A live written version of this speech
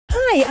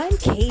Hi, I'm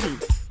Katie.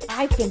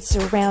 I've been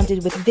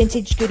surrounded with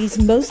vintage goodies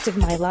most of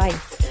my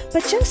life,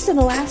 but just in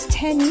the last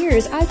 10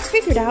 years, I've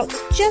figured out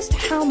just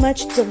how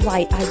much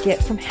delight I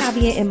get from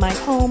having it in my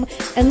home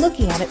and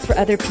looking at it for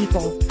other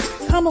people.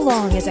 Come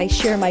along as I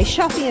share my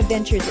shopping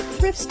adventures at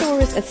thrift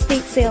stores,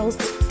 estate sales,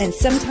 and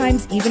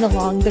sometimes even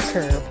along the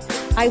curb.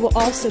 I will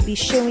also be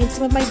showing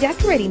some of my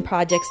decorating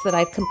projects that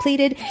I've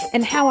completed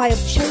and how I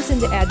have chosen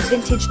to add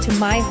vintage to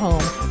my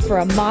home for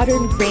a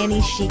modern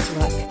granny chic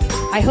look.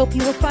 I hope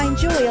you will find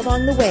joy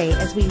along the way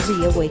as we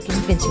reawaken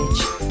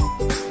vintage.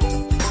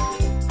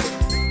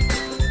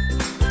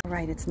 All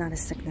right, it's not a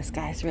sickness,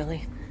 guys,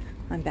 really.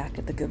 I'm back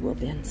at the Goodwill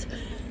bins.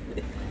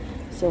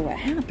 So what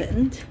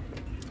happened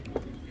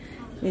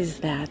is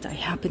that I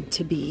happened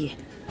to be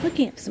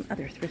looking at some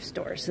other thrift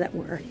stores that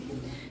were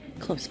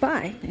close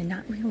by and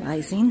not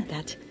realizing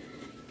that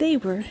they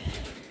were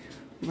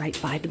right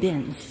by the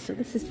bins. So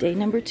this is day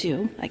number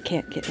 2. I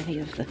can't get any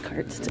of the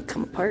carts to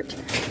come apart.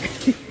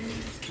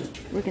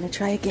 We're gonna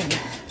try again.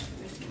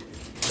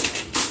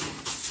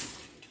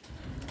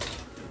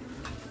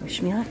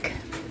 Wish me luck.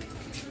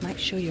 Might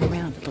show you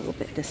around a little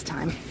bit this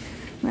time.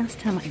 Last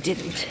time I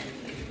didn't.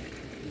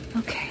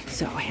 Okay,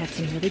 so I had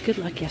some really good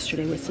luck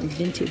yesterday with some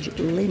vintage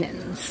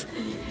linens.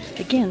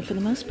 Again, for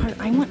the most part,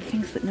 I want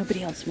things that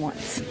nobody else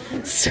wants.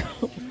 So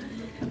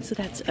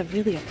that's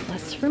really a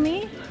plus for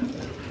me.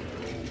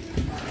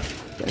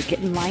 They're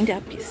getting lined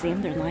up. You see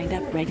them? They're lined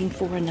up, waiting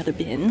for another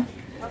bin.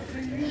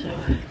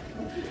 So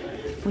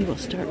we will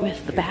start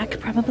with the back,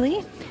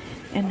 probably,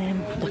 and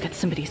then look at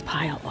somebody's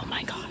pile. Oh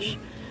my gosh.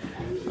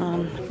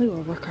 We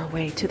will work our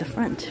way to the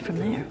front from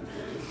there.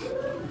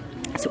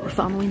 So we're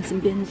following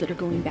some bins that are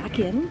going back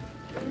in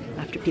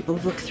after people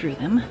have looked through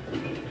them.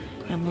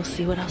 And we'll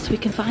see what else we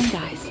can find,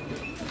 guys.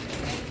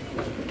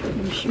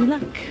 Wish me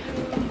luck.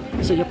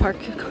 So you'll park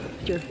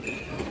your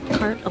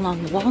cart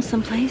along the wall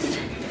someplace,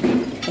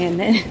 and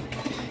then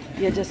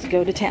you just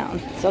go to town.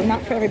 So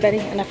not for everybody,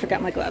 and I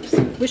forgot my gloves.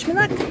 Wish me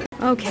luck.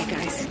 Okay,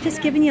 guys,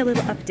 just giving you a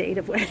little update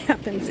of what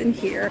happens in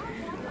here.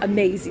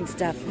 Amazing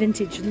stuff.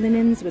 Vintage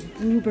linens with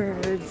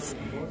bluebirds,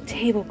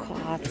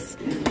 tablecloths,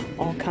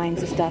 all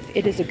kinds of stuff.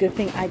 It is a good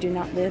thing I do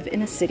not live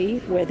in a city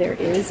where there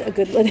is a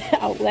Goodwill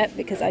outlet,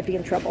 because I'd be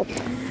in trouble.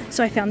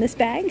 So I found this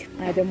bag.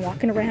 I've been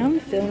walking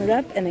around, filling it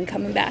up, and then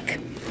coming back.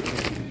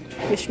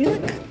 Wish me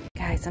luck.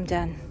 Guys, I'm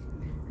done.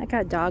 I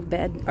got a dog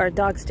bed, or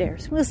dog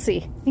stairs. We'll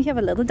see. We have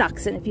a little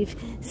dachshund, if you've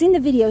seen the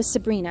video,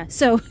 Sabrina.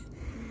 So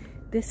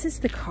this is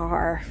the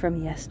car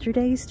from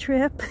yesterday's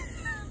trip.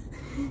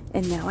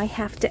 And now I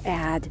have to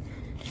add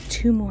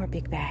 2 more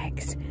big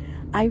bags.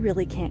 I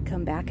really can't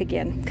come back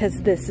again,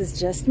 because this is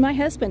just, my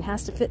husband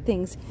has to fit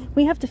things.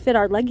 We have to fit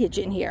our luggage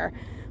in here,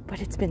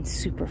 but it's been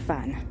super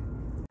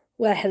fun.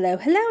 Well, hello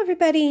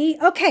everybody.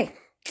 Okay,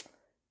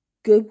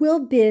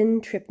 Goodwill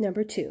bin trip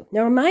number 2.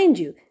 Now remind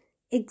you,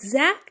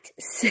 exact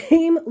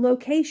same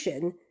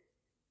location,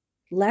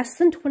 less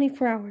than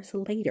 24 hours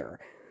later,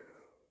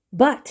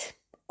 but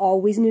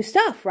always new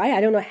stuff, right? I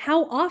don't know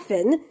how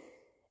often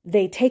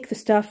they take the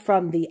stuff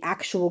from the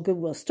actual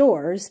Goodwill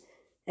stores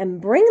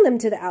and bring them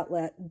to the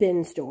outlet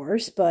bin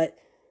stores, but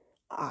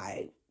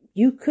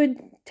you could,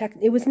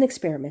 it was an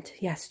experiment.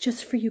 Yes,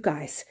 just for you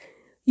guys.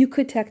 You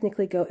could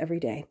technically go every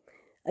day.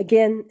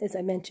 Again, as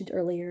I mentioned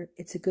earlier,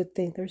 it's a good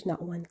thing there's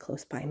not one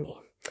close by me.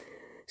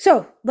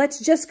 So let's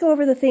just go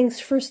over the things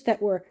first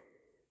that were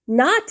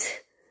not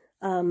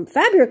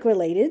fabric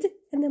related,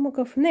 and then we'll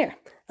go from there.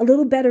 A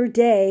little better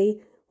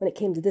day when it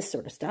came to this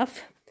sort of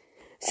stuff.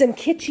 Some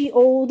kitschy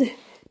old,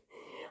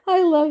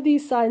 I love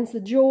these signs, the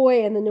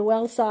Joy and the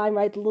Noel sign,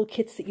 right? The little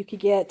kits that you could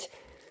get.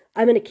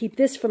 I'm going to keep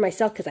this for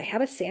myself because I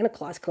have a Santa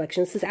Claus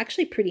collection. This is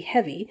actually pretty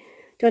heavy.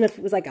 Don't know if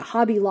it was like a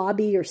Hobby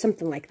Lobby or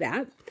something like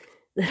that.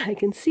 I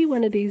can see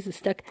one of these is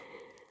stuck.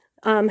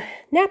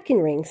 Napkin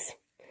rings.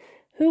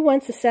 Who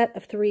wants a set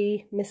of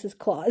 3 Mrs.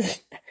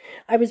 Claus?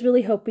 I was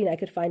really hoping I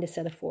could find a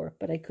set of 4,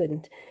 but I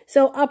couldn't.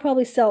 So I'll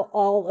probably sell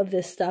all of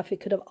this stuff. It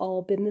could have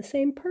all been the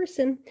same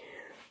person.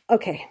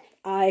 Okay,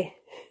 I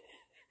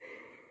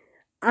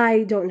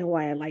don't know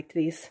why I liked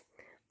these.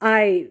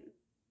 I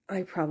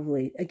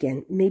probably,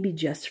 again, maybe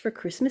just for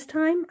Christmas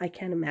time. I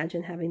can't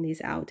imagine having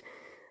these out.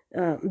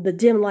 The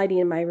dim lighting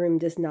in my room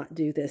does not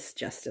do this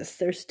justice.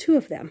 There's 2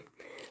 of them.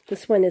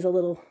 This one is a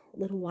little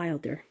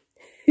wilder.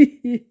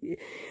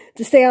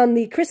 To stay on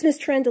the Christmas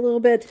trend a little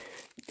bit,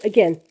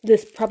 again,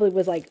 this probably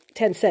was like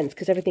 10 cents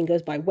because everything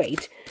goes by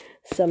weight.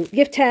 Some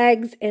gift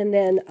tags, and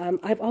then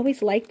I've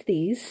always liked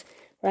these,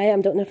 right?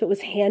 I don't know if it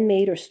was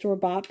handmade or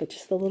store-bought, but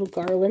just the little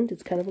garland.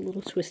 It's kind of a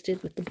little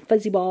twisted with the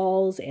fuzzy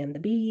balls and the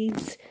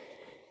beads.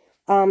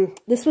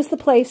 This was the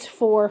place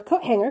for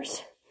coat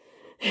hangers,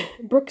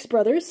 Brooks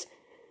Brothers,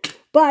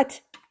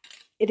 but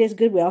it is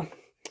Goodwill.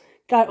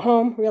 Got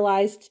home,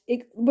 realized,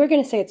 we're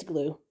going to say it's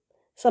glue.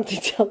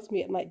 Something tells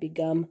me it might be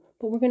gum,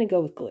 but we're going to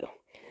go with glue.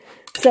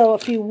 So a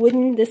few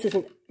wooden, this is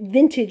a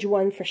vintage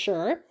one for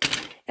sure.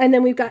 And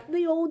then we've got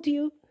the old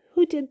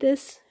who did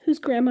this, whose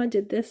grandma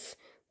did this,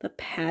 the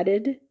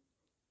padded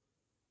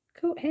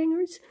coat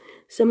hangers.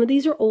 Some of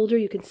these are older,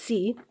 you can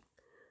see,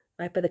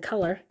 right by the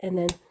color. And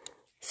then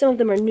Some of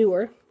them are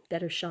newer,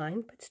 better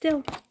shine, but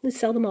still, we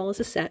sell them all as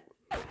a set.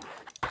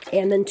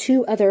 And then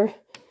 2 other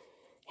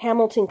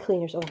Hamilton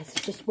cleaners. Oh, this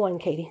is just one,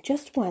 Katie.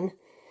 Just one.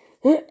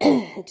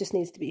 It just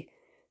needs to be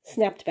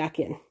snapped back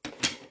in.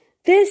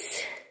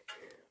 This,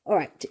 all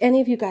right, do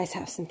any of you guys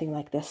have something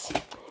like this?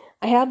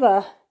 I have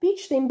a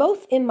beach theme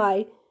both in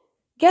my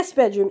guest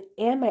bedroom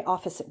and my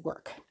office at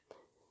work.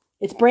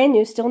 It's brand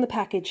new, still in the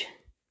package.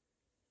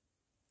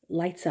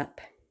 Lights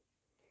up.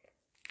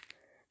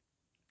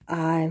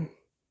 I'm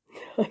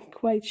not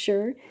quite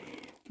sure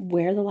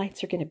where the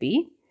lights are going to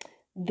be.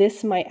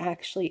 This might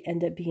actually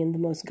end up being the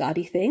most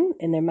gaudy thing,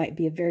 and there might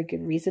be a very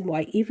good reason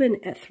why even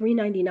at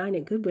 $3.99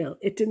 at Goodwill,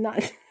 it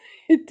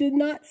did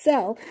not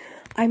sell.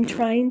 I'm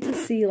trying to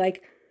see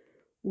like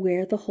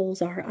where the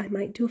holes are. I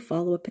might do a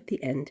follow-up at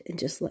the end and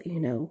just let you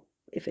know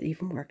if it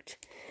even worked.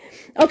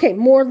 Okay,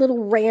 more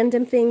little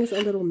random things.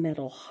 A little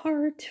metal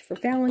heart for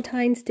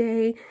Valentine's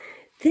Day.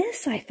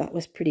 This I thought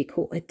was pretty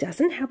cool. It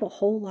doesn't have a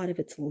whole lot of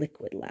its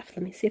liquid left.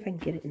 Let me see if I can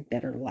get it in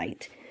better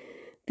light.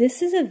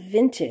 This is a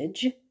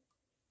vintage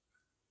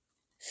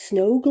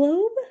snow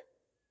globe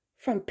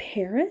from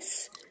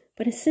Paris,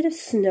 but instead of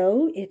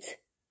snow, it's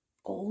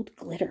gold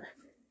glitter.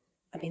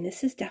 I mean,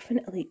 this is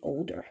definitely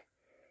older.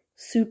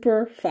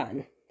 Super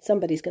fun.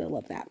 Somebody's going to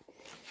love that.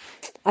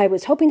 I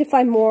was hoping to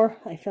find more.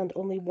 I found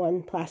only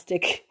one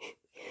plastic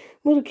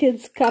little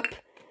kid's cup.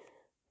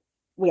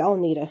 We all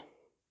need a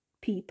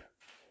peep.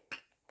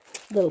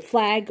 Little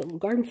flag, a little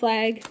garden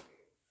flag.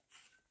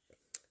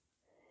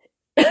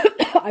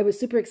 I was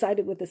super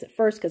excited with this at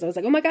first because I was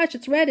like, oh my gosh,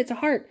 it's red. It's a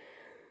heart.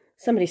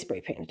 Somebody spray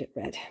painted it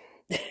red.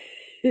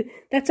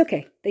 That's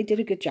okay. They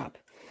did a good job.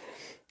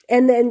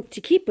 And then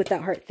to keep with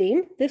that heart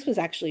theme, this was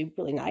actually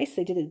really nice.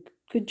 They did a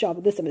good job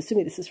with this. I'm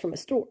assuming this is from a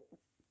store.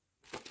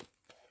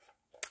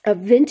 A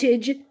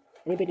vintage,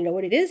 anybody know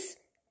what it is?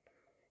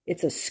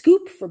 It's a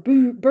scoop for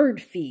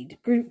bird seed,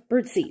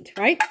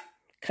 right?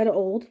 Kind of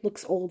old,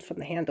 looks old from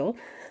the handle.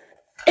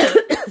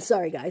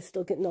 Sorry guys,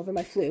 still getting over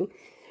my flu.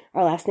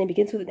 Our last name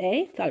begins with an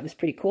A. Thought it was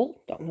pretty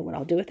cool. Don't know what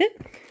I'll do with it.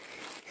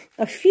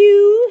 A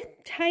few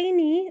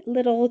tiny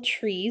little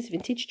trees,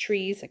 vintage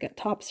trees. I got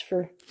tops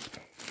for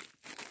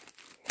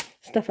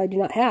stuff I do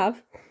not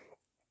have.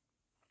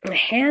 A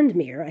hand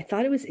mirror. I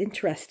thought it was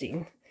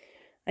interesting.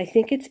 I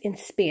think it's in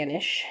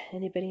Spanish.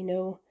 Anybody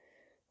know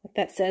what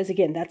that says?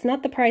 Again, that's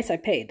not the price I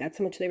paid. That's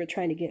how much they were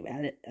trying to get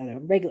at it at a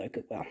regular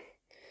Goodwill.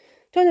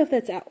 Don't know if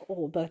that's that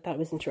old, but I thought it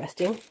was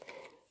interesting.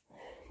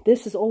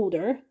 This is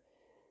older.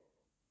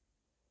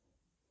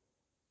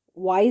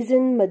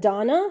 Wizen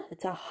Madonna.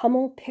 It's a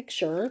Hummel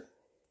picture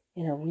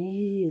in a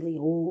really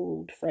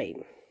old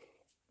frame.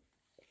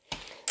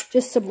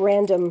 Just some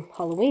random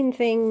Halloween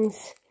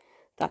things.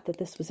 Thought that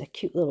this was a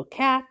cute little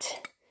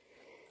cat.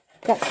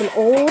 Got some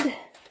old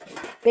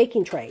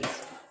baking trays.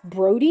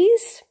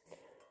 Brody's.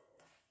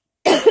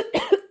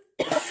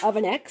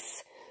 Oven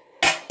X.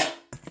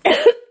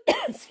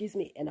 Excuse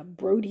me. And a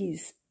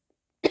Brody's.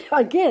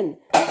 Again.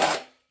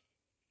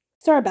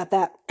 Sorry about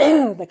that.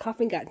 The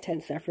coughing got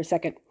intense there for a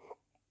second.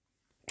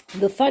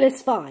 The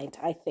funnest find,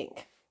 I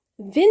think.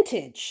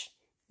 Vintage.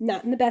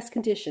 Not in the best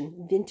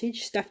condition.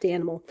 Vintage stuffed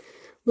animal.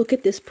 Look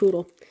at this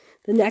poodle.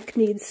 The neck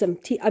needs some...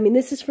 I mean,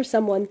 this is for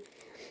someone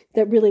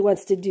that really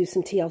wants to do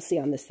some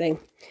TLC on this thing.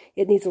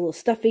 It needs a little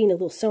stuffing, a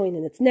little sewing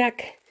in its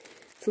neck.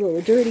 It's a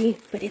little dirty,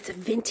 but it's a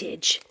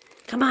vintage.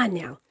 Come on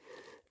now.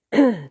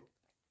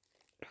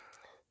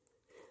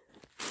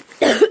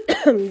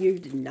 You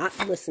did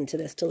not listen to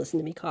this to listen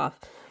to me cough.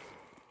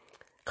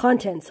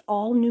 Contents,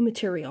 all new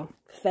material.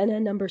 Fenna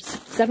number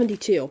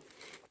 72.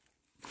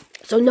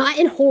 So not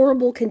in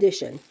horrible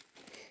condition.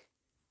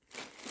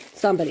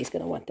 Somebody's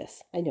going to want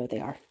this. I know they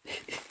are.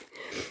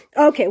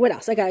 Okay, what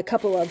else? I got a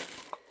couple of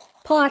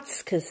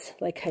pots because,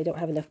 like, I don't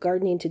have enough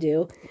gardening to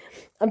do.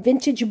 A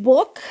vintage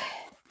book.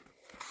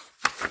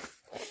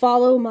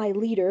 Follow My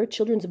Leader,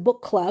 Children's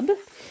Book Club.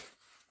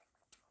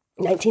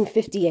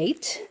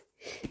 1958.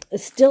 A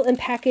still in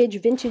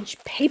package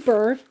vintage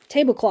paper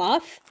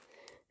tablecloth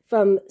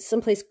from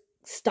someplace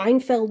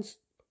Steinfeld's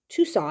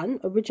Tucson,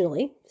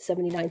 originally,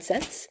 79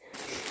 cents.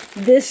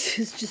 This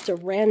is just a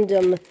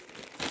random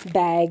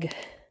bag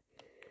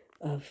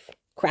of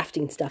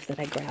crafting stuff that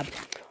I grabbed.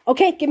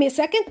 Okay, give me a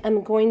second.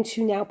 I'm going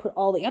to now put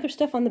all the other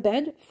stuff on the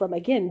bed from,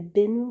 again,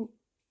 bin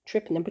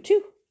trip number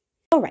 2.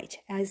 All right,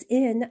 as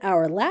in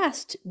our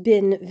last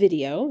bin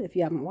video, if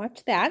you haven't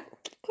watched that,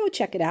 go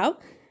check it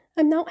out.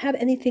 I don't have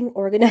anything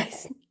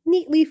organized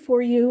neatly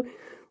for you.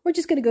 We're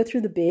just going to go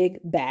through the big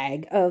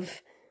bag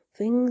of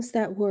things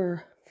that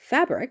were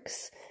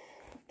fabrics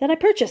that I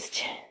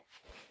purchased.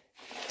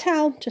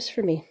 Towel, just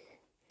for me.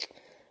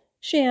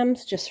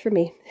 Shams, just for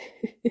me.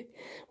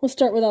 We'll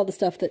start with all the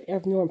stuff that are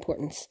of no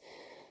importance.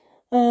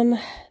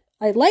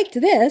 I liked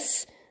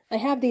this. I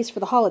have these for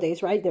the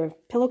holidays, right? They're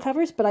pillow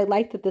covers, but I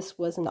liked that this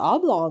was an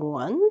oblong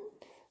one.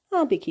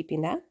 I'll be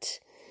keeping that.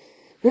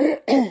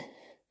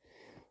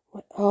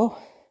 What?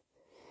 Oh,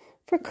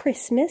 for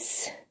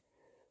Christmas.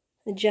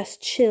 A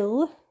Just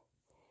Chill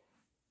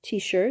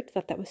t-shirt.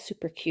 Thought that was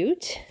super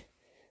cute.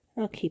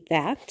 I'll keep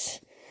that.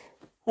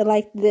 I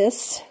like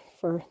this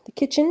for the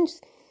kitchen.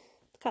 It's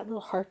got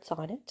little hearts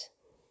on it.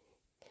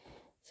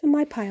 So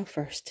my pile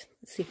first.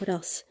 Let's see what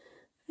else.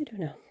 I don't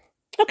know.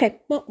 Okay,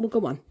 well, we'll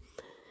go on.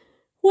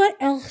 What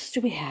else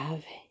do we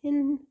have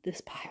in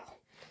this pile?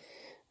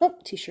 Oh,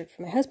 t-shirt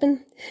for my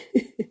husband.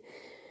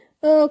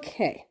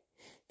 Okay,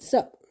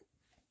 so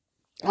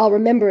I'll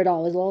remember it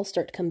all. It'll all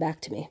start to come back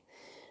to me.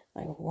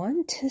 I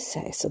want to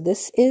say, so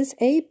this is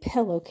a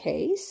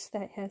pillowcase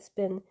that has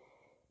been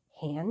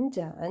hand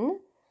done.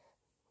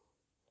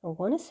 I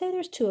want to say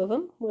there's 2 of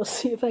them. We'll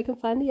see if I can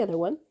find the other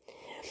one.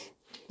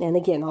 And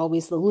again,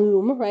 always the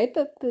loom, right,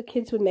 that the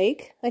kids would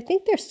make. I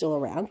think they're still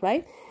around,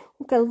 right?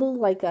 We've got a little,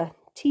 like a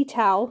tea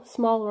towel,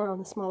 smaller on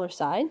the smaller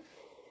side.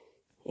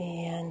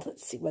 And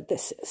let's see what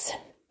this is.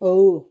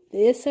 Oh,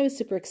 this I was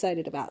super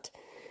excited about.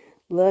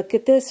 Look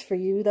at this for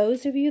you,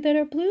 those of you that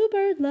are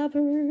bluebird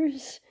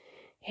lovers.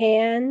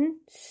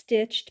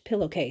 Hand-stitched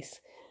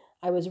pillowcase.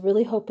 I was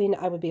really hoping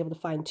I would be able to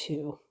find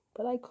 2,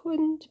 but I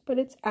couldn't. But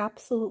it's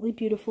absolutely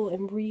beautiful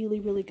and really,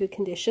 really good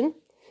condition.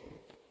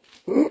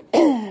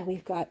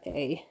 We've got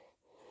a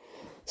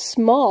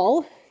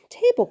small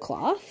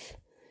tablecloth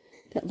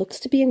that looks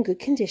to be in good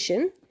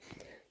condition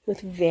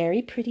with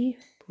very pretty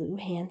blue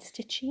hand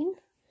stitching.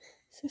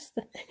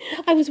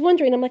 I was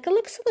wondering, I'm like, it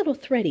looks a little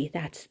thready.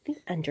 That's the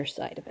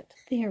underside of it.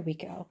 There we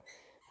go.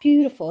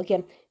 Beautiful.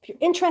 Again, if you're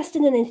interested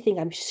in anything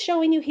I'm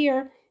showing you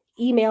here,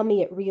 email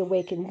me at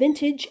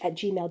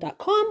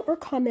reawakenvintage@gmail.com or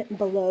comment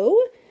below.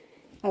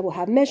 I will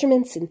have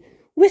measurements, and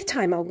with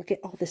time, I'll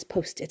get all this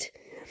posted.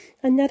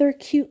 Another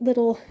cute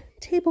little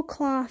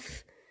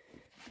tablecloth.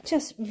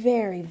 Just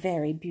very,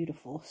 very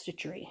beautiful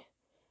stitchery.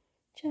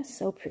 Just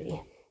so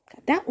pretty.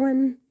 Got that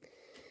one.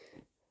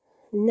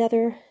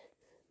 Another,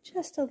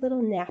 just a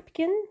little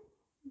napkin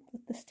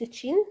with the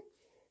stitching.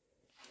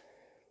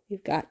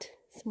 You've got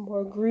some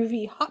more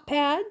groovy hot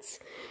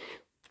pads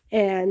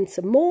and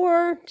some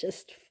more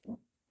just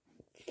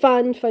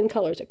fun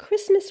colors. A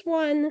Christmas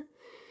one.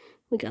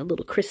 We got a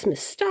little Christmas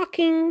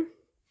stocking.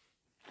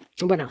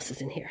 What else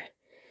is in here?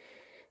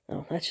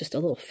 Oh, that's just a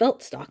little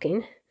felt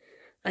stocking.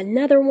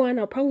 Another one.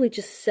 I'll probably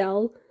just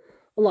sell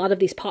a lot of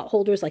these pot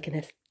holders like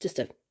in just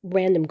a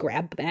random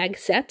grab bag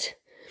set.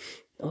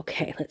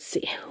 Okay, let's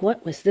see.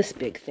 What was this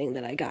big thing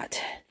that I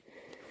got?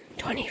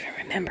 Don't even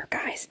remember,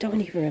 guys.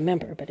 Don't even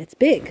remember, but it's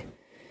big.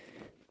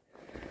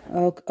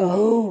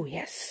 Oh,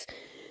 yes.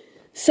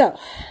 So,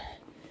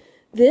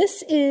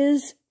 this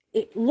is,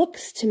 it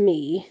looks to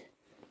me,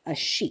 a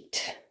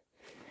sheet.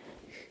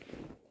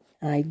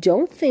 I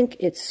don't think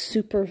it's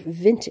super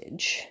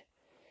vintage.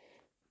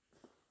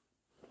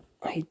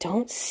 I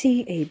don't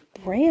see a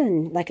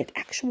brand, like an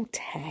actual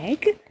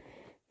tag.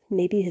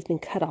 Maybe it has been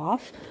cut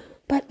off.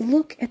 But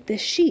look at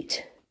this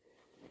sheet.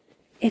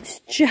 It's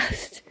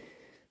just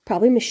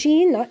probably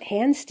machine, not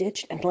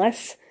hand-stitched,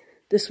 unless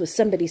this was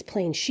somebody's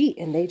plain sheet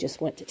and they just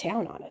went to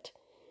town on it.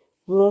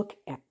 Look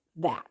at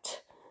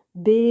that.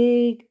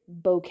 Big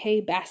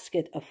bouquet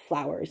basket of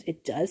flowers.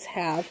 It does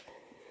have,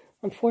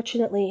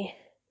 unfortunately,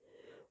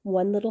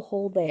 one little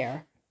hole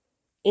there.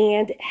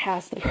 And it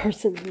has the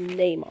person's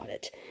name on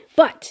it.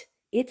 But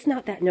it's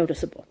not that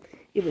noticeable.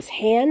 It was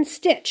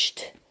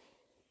hand-stitched.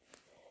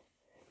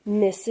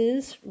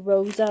 Mrs.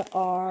 Rosa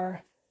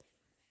R.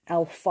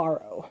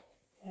 Alfaro.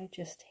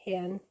 Is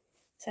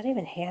that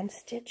even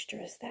hand-stitched,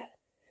 or is that?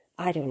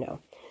 I don't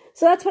know.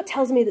 So that's what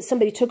tells me that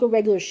somebody took a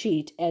regular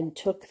sheet and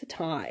took the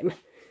time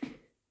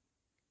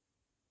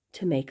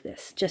to make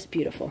this. Just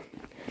beautiful.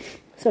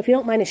 So if you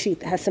don't mind a sheet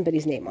that has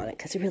somebody's name on it,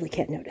 because you really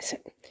can't notice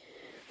it.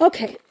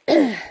 Okay.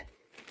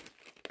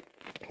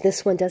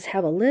 This one does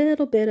have a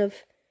little bit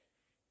of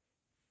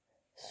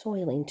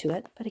soiling to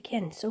it, but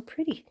again, so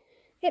pretty.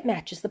 It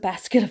matches the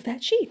basket of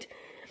that sheet.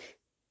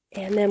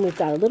 And then we've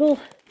got a little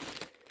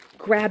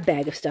grab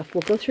bag of stuff.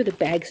 We'll go through the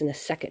bags in a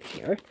second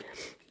here.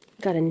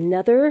 Got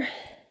another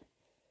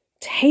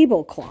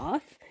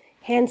tablecloth,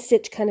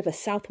 hand-stitched, kind of a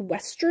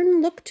southwestern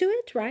look to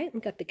it, right?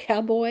 We've got the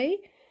cowboy.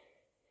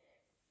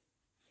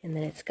 And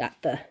then it's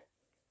got the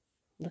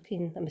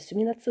looking, I'm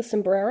assuming that's the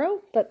sombrero,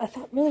 but I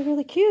thought really,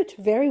 really cute.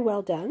 Very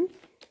well done.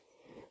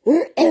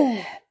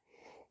 We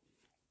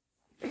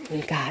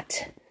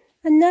got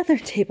another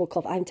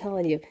tablecloth. I'm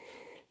telling you,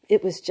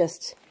 it was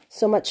just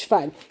so much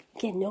fun.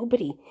 Again,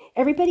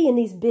 everybody in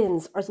these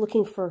bins are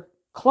looking for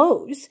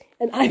clothes,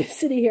 and I'm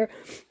sitting here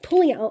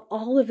pulling out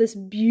all of this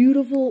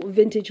beautiful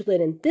vintage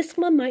linen. This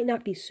one might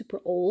not be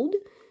super old,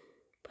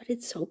 but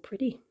it's so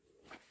pretty.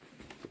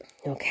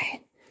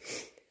 Okay.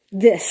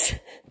 This,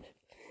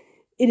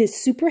 it is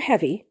super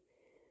heavy.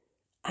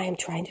 I am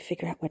trying to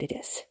figure out what it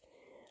is.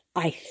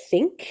 I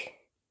think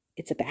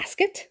it's a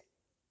basket,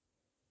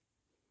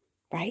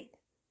 right?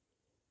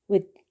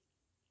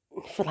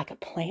 For like a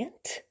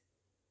plant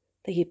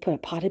that you put a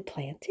potted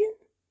plant in.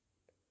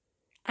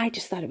 I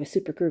just thought it was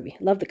super groovy.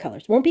 Love the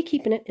colors. Won't be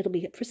keeping it. It'll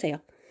be up for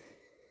sale.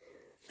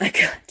 I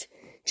got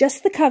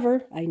just the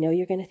cover. I know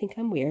you're going to think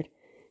I'm weird.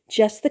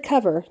 Just the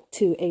cover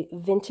to a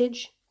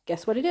vintage,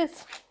 guess what it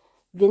is?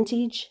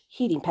 Vintage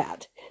heating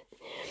pad.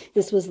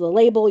 This was the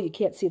label. You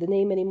can't see the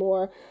name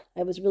anymore.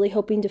 I was really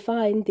hoping to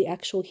find the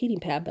actual heating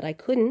pad, but I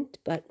couldn't.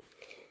 But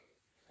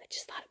I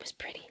just thought it was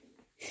pretty.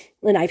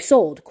 And I've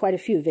sold quite a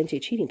few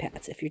vintage heating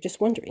pads, if you're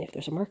just wondering if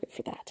there's a market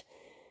for that.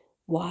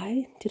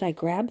 Why did I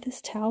grab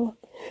this towel?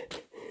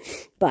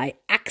 By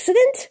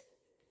accident?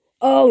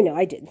 Oh, no,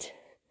 I didn't.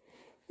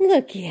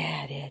 Look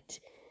at it.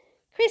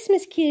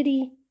 Christmas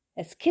kitty.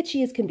 As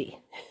kitschy as can be.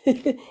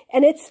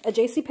 And it's a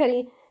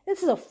JCPenney.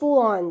 This is a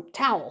full-on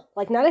towel.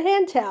 Like, not a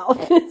hand towel.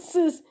 This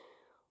is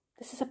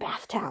a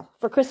bath towel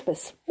for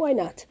Christmas. Why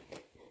not?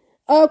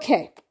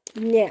 Okay,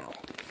 now,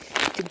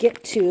 to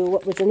get to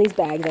what was in these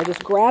bags, I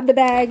just grabbed the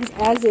bags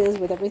as is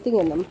with everything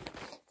in them.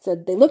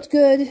 Said they looked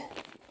good.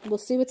 We'll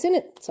see what's in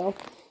it. So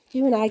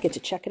you and I get to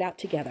check it out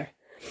together.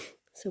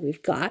 So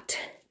we've got,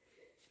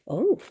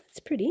 oh,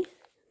 it's pretty.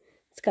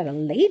 It's got a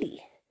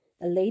lady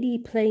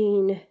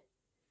playing,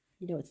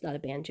 you know, it's not a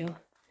banjo.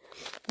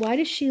 Why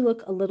does she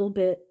look a little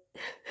bit,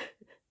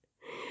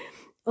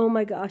 oh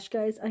my gosh,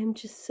 guys, I'm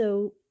just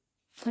so,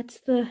 what's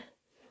the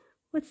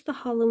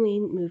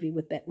Halloween movie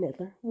with Bette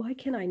Midler? Why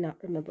can I not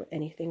remember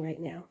anything right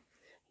now?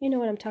 You know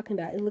what I'm talking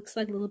about. It looks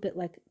like a little bit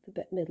like the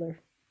Bette Midler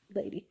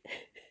lady.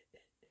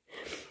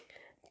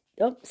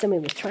 Oh,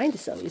 somebody was trying to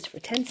sell these for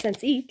 10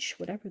 cents each,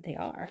 whatever they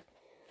are.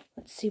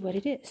 Let's see what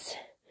it is.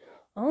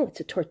 Oh, it's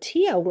a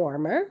tortilla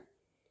warmer.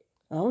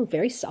 Oh,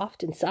 very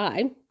soft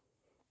inside.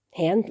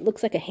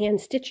 Looks like a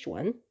hand-stitched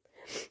one.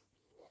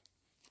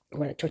 I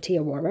want a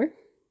tortilla warmer.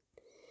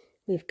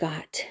 We've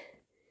got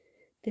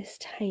this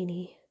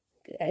tiny,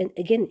 and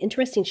again,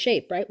 interesting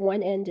shape, right?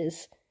 One end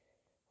is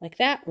like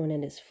that, one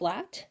end is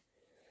flat.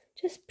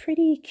 Just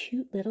pretty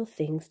cute little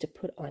things to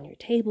put on your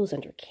tables,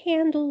 under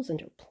candles,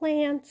 under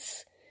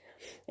plants.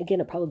 Again,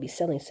 I'll probably be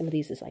selling some of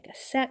these as like a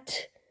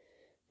set.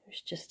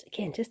 There's just,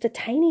 again, just a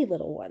tiny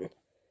little one.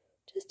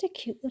 Just a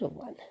cute little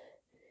one.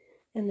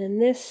 And then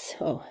this,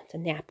 oh, it's a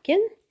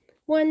napkin.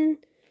 2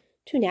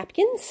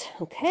 napkins,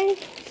 okay.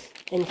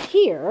 And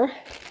here,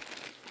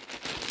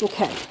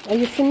 okay, are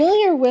you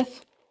familiar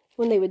with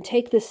when they would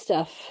take this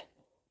stuff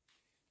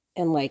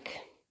and like,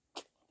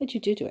 what'd you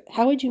do to it?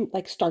 How would you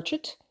like starch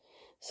it?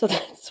 So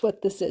that's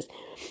what this is.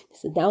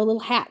 This is now a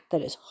little hat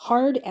that is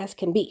hard as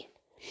can be.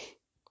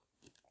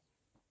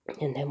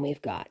 And then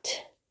we've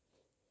got,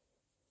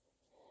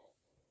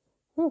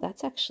 oh,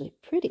 that's actually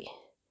pretty.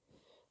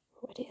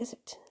 What is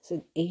it? It's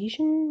an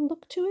Asian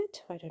look to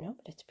it. I don't know,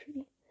 but it's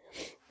pretty.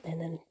 And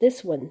then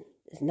this one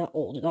is not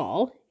old at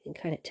all. You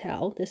can kind of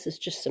tell. This is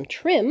just some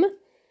trim.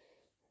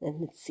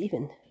 And it's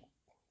even,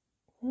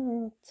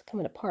 oh, it's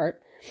coming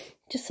apart.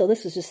 Just so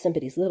this is just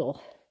somebody's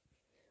little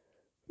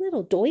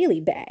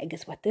doily bag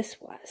is what this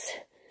was.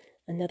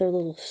 Another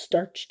little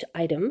starched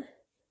item.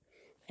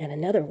 And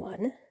another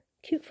one.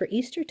 Cute for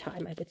Easter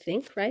time, I would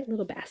think, right?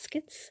 Little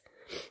baskets.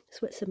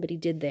 That's what somebody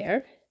did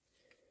there.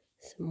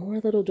 Some more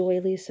little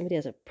doilies. Somebody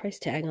has a price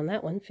tag on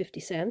that one, 50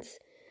 cents.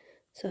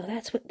 So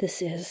that's what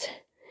this is.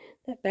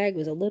 That bag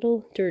was a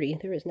little dirty.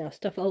 There is now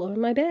stuff all over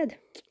my bed.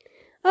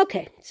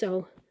 Okay,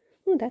 so,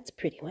 ooh, that's a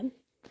pretty one.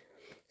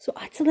 So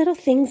lots of little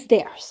things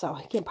there. So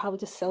again, probably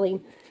just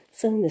selling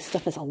this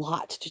stuff as a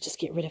lot to just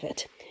get rid of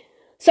it.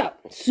 So,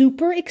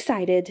 super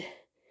excited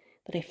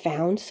that I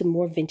found some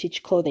more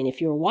vintage clothing. If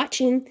you were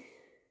watching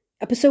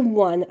episode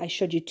 1, I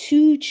showed you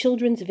 2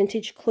 children's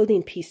vintage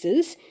clothing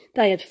pieces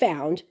that I had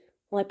found.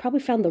 Well, I probably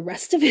found the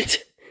rest of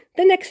it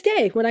the next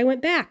day when I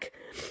went back.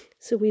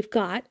 So we've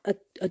got an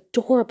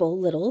adorable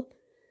little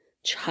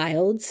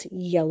child's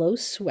yellow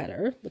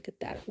sweater. Look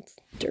at that. It's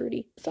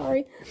dirty.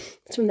 Sorry.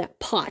 It's from that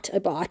pot I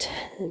bought.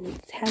 And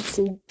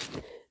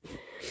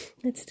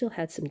it still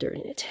had some dirt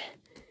in it.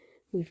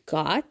 We've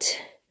got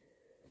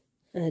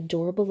an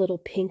adorable little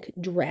pink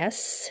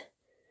dress.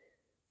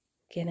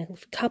 Again, a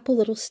couple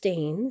little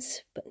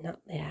stains, but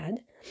not bad.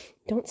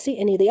 Don't see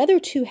any. The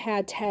other 2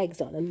 had tags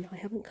on them. I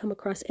haven't come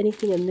across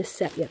anything in this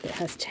set yet that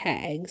has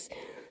tags.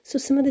 So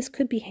some of this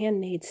could be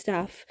handmade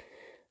stuff.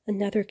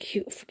 Another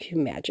cute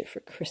magic for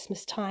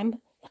Christmas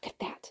time. Look at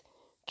that.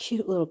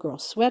 Cute little girl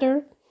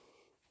sweater.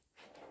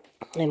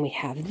 And we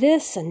have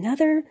this,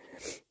 another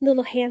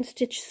little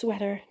hand-stitched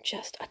sweater.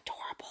 Just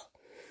adorable.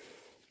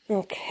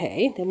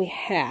 Okay, then we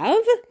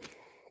have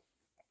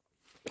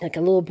like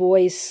a little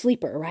boy's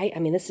sleeper, right? I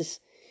mean, this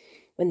is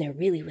when they're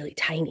really, really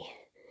tiny.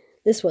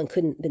 This one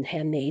couldn't have been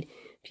handmade.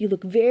 If you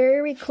look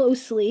very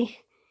closely,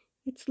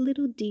 it's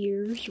little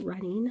deers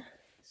running.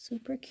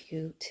 Super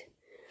cute.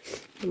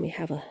 And we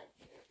have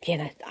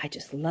again, I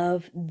just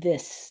love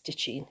this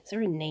stitching. Is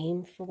there a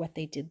name for what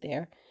they did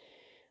there?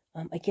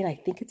 Again, I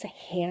think it's a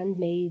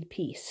handmade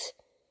piece.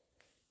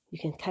 You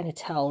can kind of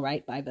tell,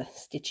 right, by the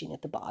stitching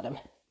at the bottom.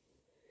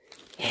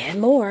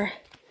 And more.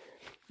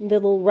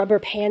 Little rubber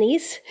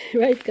panties,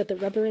 right? It's got the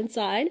rubber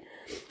inside.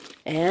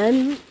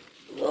 And,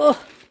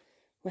 oh,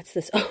 what's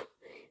this? Oh,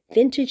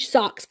 vintage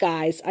socks,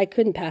 guys. I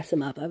couldn't pass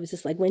them up. I was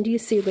just like, when do you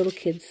see little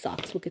kids'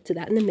 socks? We'll get to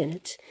that in a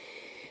minute.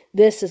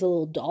 This is a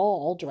little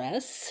doll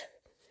dress.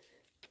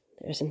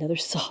 There's another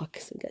sock.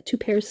 So we've got 2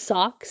 pairs of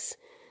socks.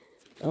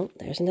 Oh,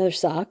 there's another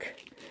sock.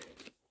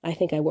 I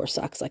think I wore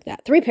socks like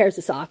that. 3 pairs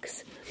of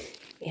socks.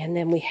 And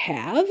then we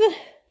have,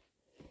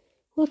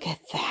 look at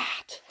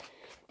that.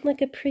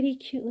 Like a pretty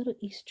cute little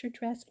Easter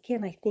dress.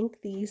 Again, I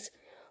think these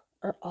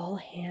are all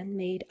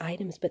handmade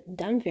items, but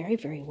done very,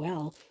 very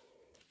well.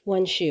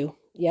 One shoe.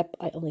 Yep,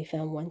 I only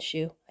found one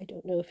shoe. I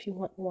don't know if you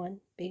want one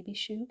baby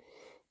shoe.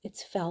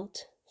 It's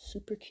felt,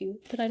 super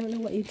cute, but I don't know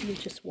what you do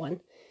with just one.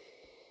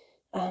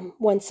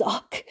 One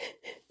sock.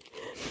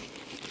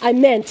 I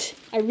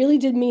really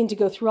did mean to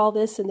go through all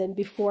this, and then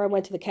before I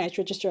went to the cash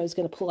register, I was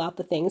going to pull out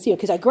the things,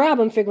 because I grab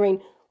them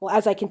figuring, well,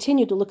 as I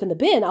continue to look in the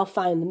bin, I'll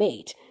find the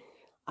mate.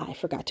 I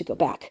forgot to go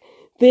back.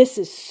 This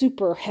is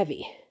super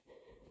heavy.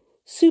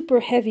 Super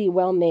heavy,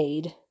 well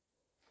made.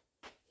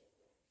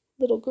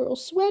 Little girl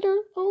sweater.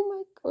 Oh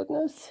my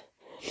goodness.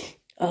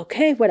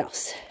 Okay, what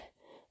else?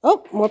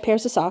 Oh, more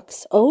pairs of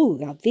socks. Oh,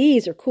 now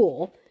these are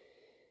cool.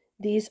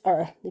 These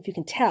are, if you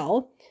can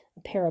tell,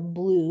 a pair of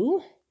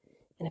blue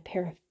and a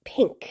pair of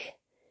pink.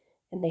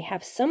 And they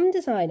have some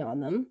design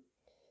on them,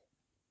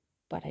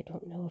 but I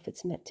don't know if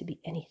it's meant to be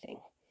anything.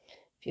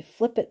 If you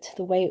flip it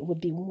the way it would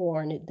be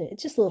worn,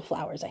 it's just little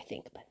flowers, I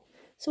think. But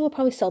so we'll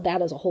probably sell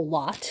that as a whole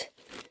lot.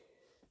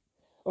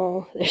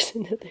 Oh, there's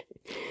another.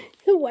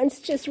 Who wants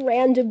just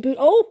random boot?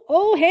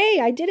 Oh, hey,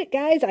 I did it,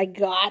 guys. I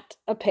got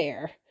a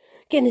pair.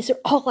 Again, these are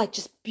all like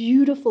just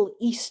beautiful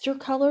Easter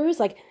colors.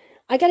 Like,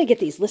 I got to get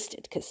these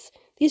listed because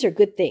these are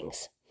good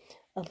things.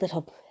 A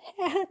little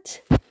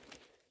hat.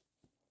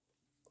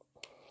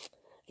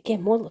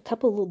 Again, a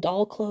couple of little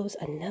doll clothes.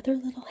 Another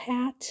little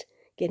hat.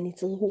 Again,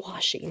 needs a little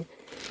washing.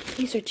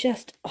 These are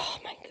just, oh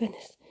my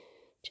goodness,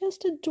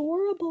 just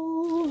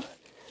adorable.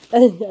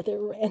 Another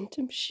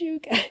random shoe,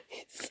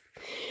 guys.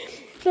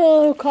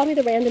 Oh, call me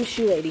the random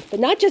shoe lady. But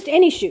not just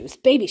any shoes,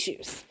 baby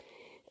shoes.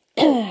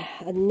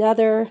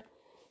 Another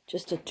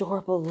just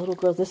adorable little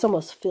girl. This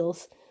almost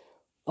feels,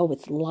 oh,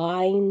 it's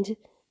lined.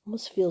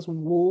 Almost feels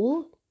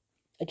wool.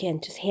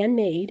 Again, just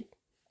handmade.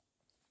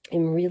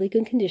 In really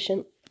good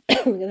condition.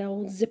 Look at that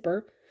old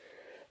zipper.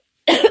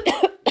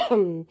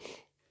 And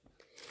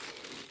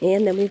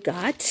then we've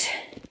got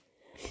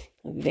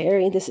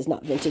this is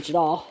not vintage at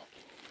all,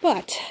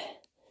 but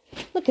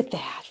look at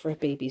that for a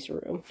baby's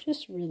room.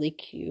 Just really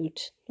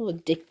cute.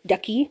 Little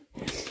ducky.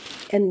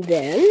 And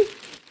then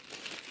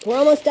we're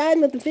almost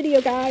done with the video,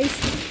 guys.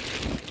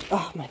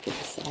 Oh my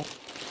goodness.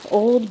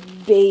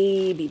 Old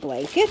baby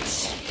blanket.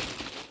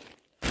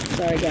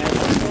 Sorry,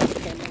 guys.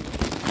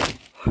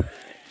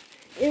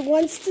 It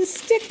wants to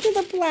stick to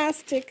the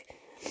plastic.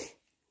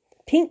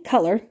 Pink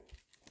color.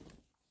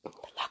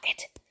 Look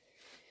it.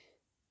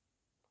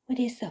 What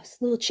is those?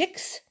 Little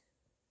chicks?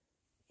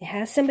 It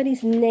has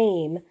somebody's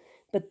name,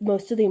 but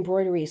most of the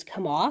embroideries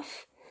come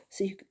off.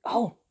 So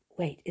oh,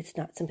 wait, it's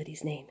not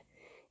somebody's name.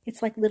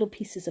 It's like little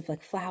pieces of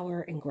like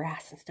flower and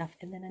grass and stuff.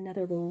 And then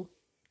another little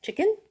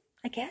chicken,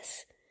 I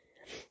guess.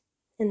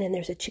 And then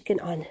there's a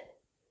chicken on.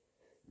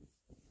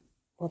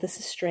 Well, this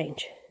is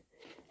strange.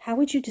 How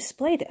would you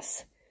display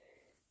this?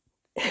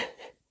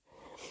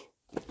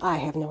 I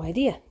have no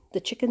idea. The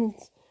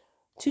chickens,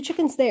 2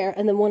 chickens there,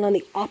 and then one on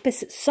the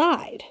opposite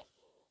side,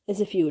 as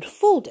if you would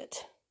fold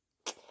it.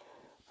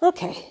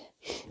 Okay.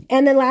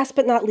 And then last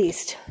but not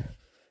least,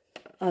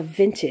 a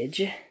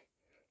vintage.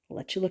 I'll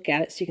let you look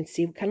at it so you can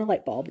see what kind of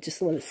light bulb, just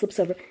the one that slips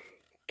over.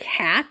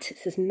 Cat, it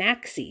says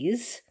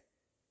Maxie's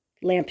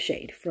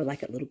lampshade for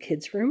like a little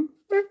kid's room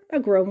or a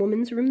grown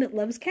woman's room that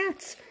loves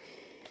cats.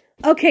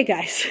 Okay,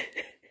 guys.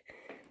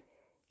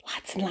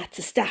 Lots and lots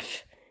of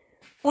stuff.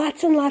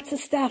 Lots and lots of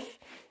stuff.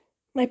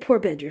 My poor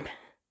bedroom.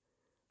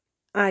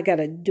 I got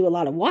to do a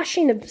lot of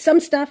washing of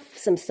some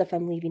stuff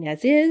I'm leaving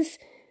as is.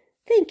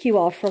 Thank you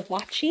all for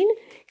watching.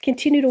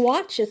 Continue to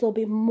watch as there'll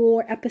be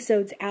more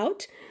episodes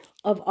out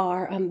of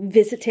our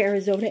visit to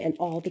Arizona and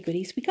all the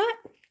goodies we got.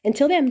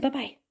 Until then,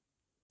 bye-bye.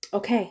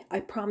 Okay, I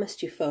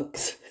promised you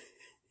folks.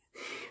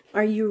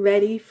 Are you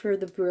ready for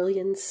the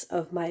brilliance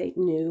of my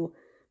new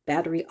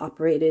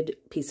battery-operated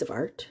piece of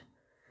art?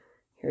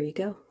 Here you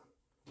go.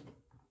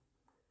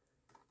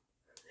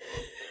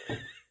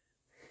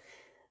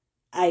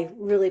 I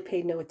really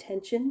paid no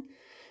attention,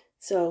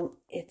 so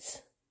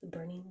it's the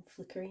burning,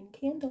 flickering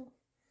candle.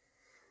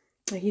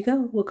 There you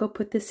go. We'll go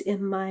put this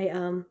in my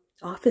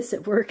office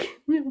at work.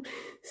 We'll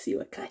see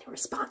what kind of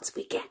response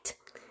we get.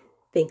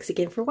 Thanks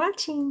again for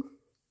watching.